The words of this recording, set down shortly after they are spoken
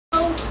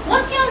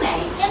What's your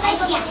name?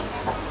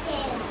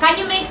 Can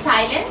you make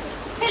silence?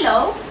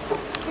 Hello.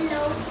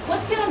 Hello.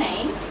 What's your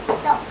name?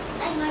 No.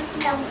 I'm not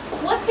slow.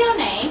 What's your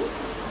name?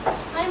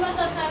 I'm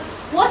not slow.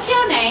 What's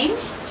your name?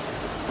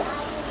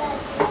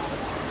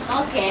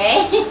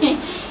 Okay.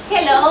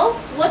 Hello.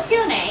 What's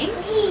your name?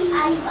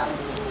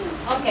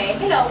 Okay.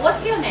 Hello.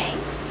 What's your name?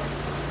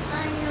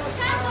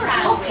 Sad or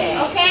angry? Okay.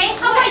 Okay.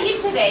 How are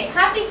you today?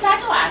 Happy,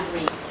 sad or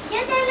angry?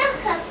 Yo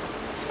tengo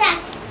sad.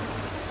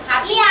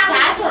 Happy, Yeah.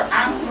 sad or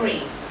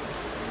angry?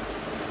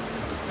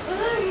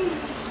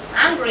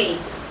 Angry.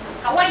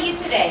 How are you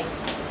today?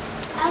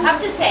 Have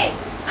to say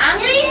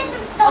angry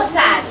or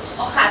sad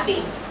or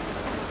happy.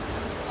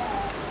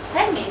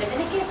 Tell me, ¿me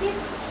tienes que decir?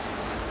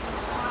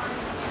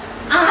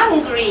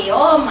 Angry.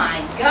 Oh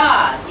my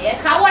God. Yes.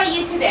 How are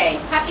you today?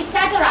 Happy,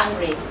 sad or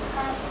angry?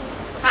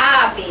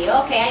 Happy.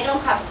 Okay. I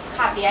don't have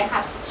happy. I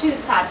have two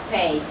sad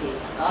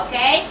faces.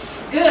 Okay.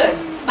 Good.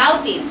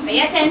 Bauti,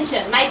 pay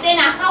attention.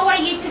 Maitena, how are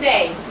you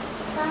today?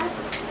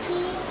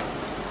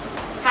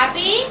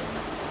 Happy?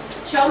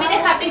 Show me the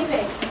happy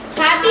face.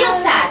 Happy or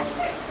sad?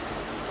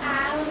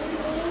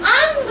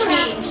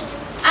 Angry.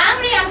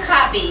 Angry and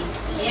happy.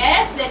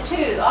 Yes, the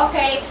two.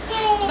 Okay.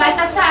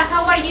 Baltasar,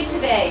 how are you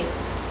today?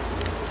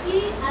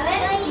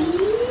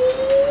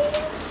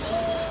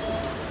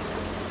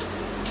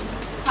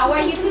 How are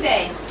you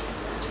today?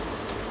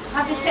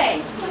 Have to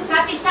say.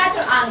 Happy, sad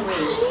or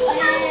angry?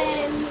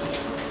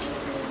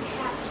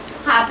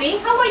 Happy.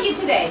 How are you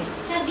today?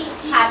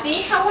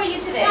 Happy. How are you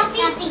today?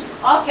 Happy.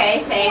 Okay,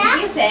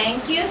 thank you,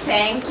 thank you,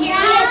 thank you.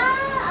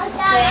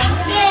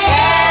 Thank you.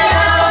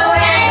 Hello,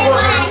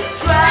 everyone.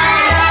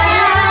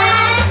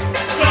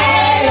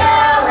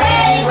 Hello,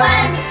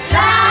 everyone.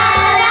 La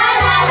la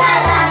la la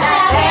la la.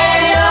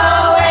 Hello,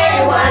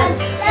 everyone.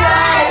 La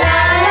la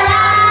la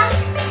la.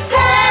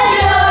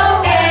 Hello,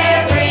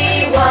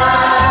 everyone.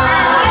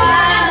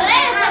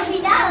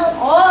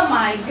 Oh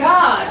my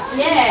God!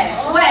 Yes.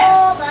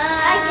 Well,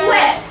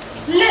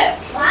 look.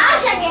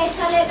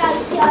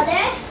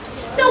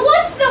 So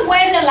what's the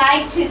weather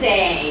like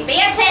today? Pay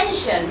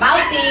attention.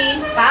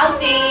 Bauti,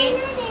 Bauti.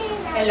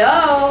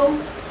 Hello.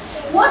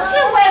 What's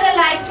the weather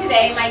like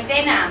today,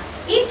 Maitena?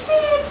 Is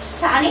it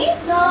sunny?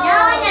 No.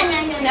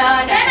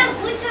 No.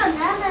 escucho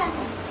nada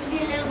de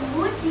la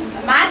música.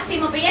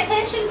 Maximo, pay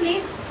attention,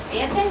 please.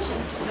 Pay attention.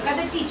 Look at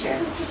the teacher.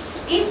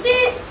 Is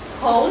it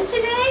cold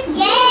today?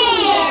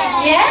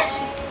 Yeah.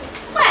 Yes?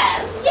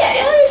 Well,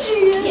 yes.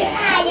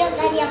 Yeah. Yo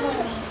quería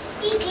poner.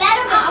 Y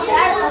claro que sí.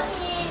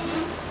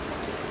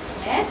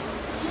 Yes?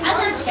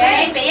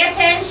 Okay, pay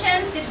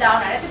attention. Sit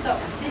down. Ahora te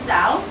toca. Sit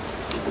down.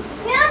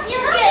 Yo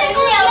quiero.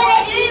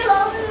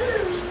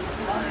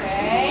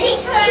 Okay.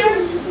 Teacher.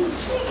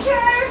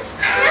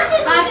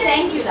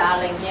 Thank you,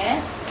 darling.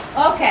 Yes.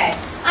 Okay.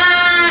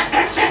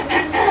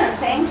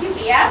 Thank you,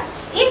 dear.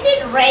 Is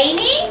it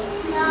raining?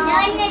 No.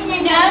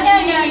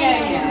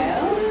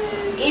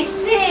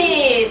 Is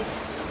it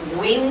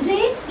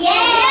windy?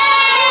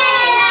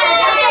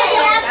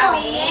 Está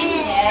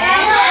bien,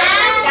 yes.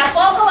 De a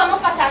poco vamos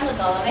pasando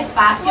todo,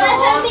 despacio. ¿Puede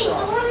ser mi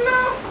otro. turno?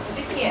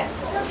 This here.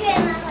 No quiero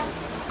nada.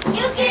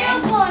 Yo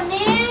quiero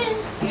poner.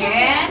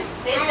 Yes.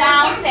 Sit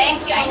down.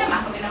 Thank you. Ahí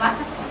nomás, porque no va a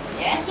estar pronto.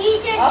 Yes.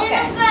 Teacher, Okay. yo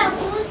nunca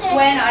puse.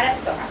 Bueno, ahora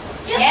te toca.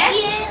 Yo Yes.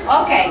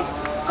 quiero. Okay.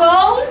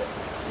 Cold.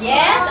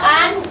 Yes,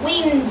 and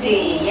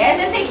windy. Yes,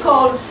 they say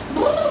cold.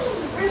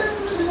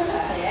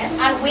 Yes,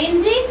 and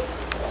windy.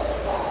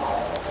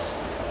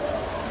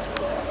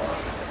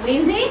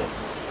 Windy.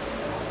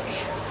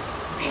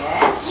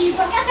 Yes.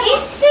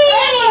 Is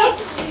it?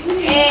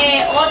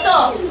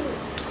 Otto.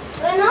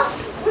 Bueno,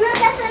 una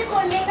casa de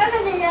colega que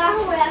se lleva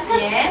por acá.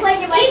 Yes. Puede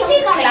llevar Is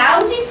it con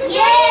cloudy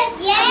today?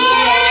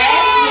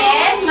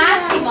 Yes.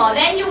 Máximo.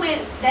 Then you will.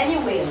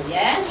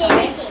 Yes.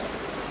 Okay.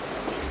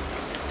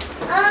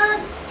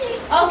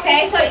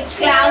 Okay, so it's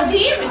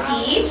cloudy.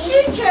 Repeat.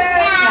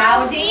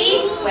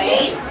 Cloudy.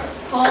 Wait.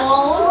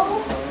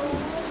 Cold.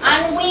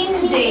 And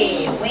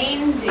windy. Okay.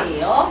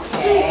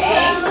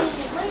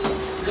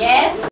 Yes.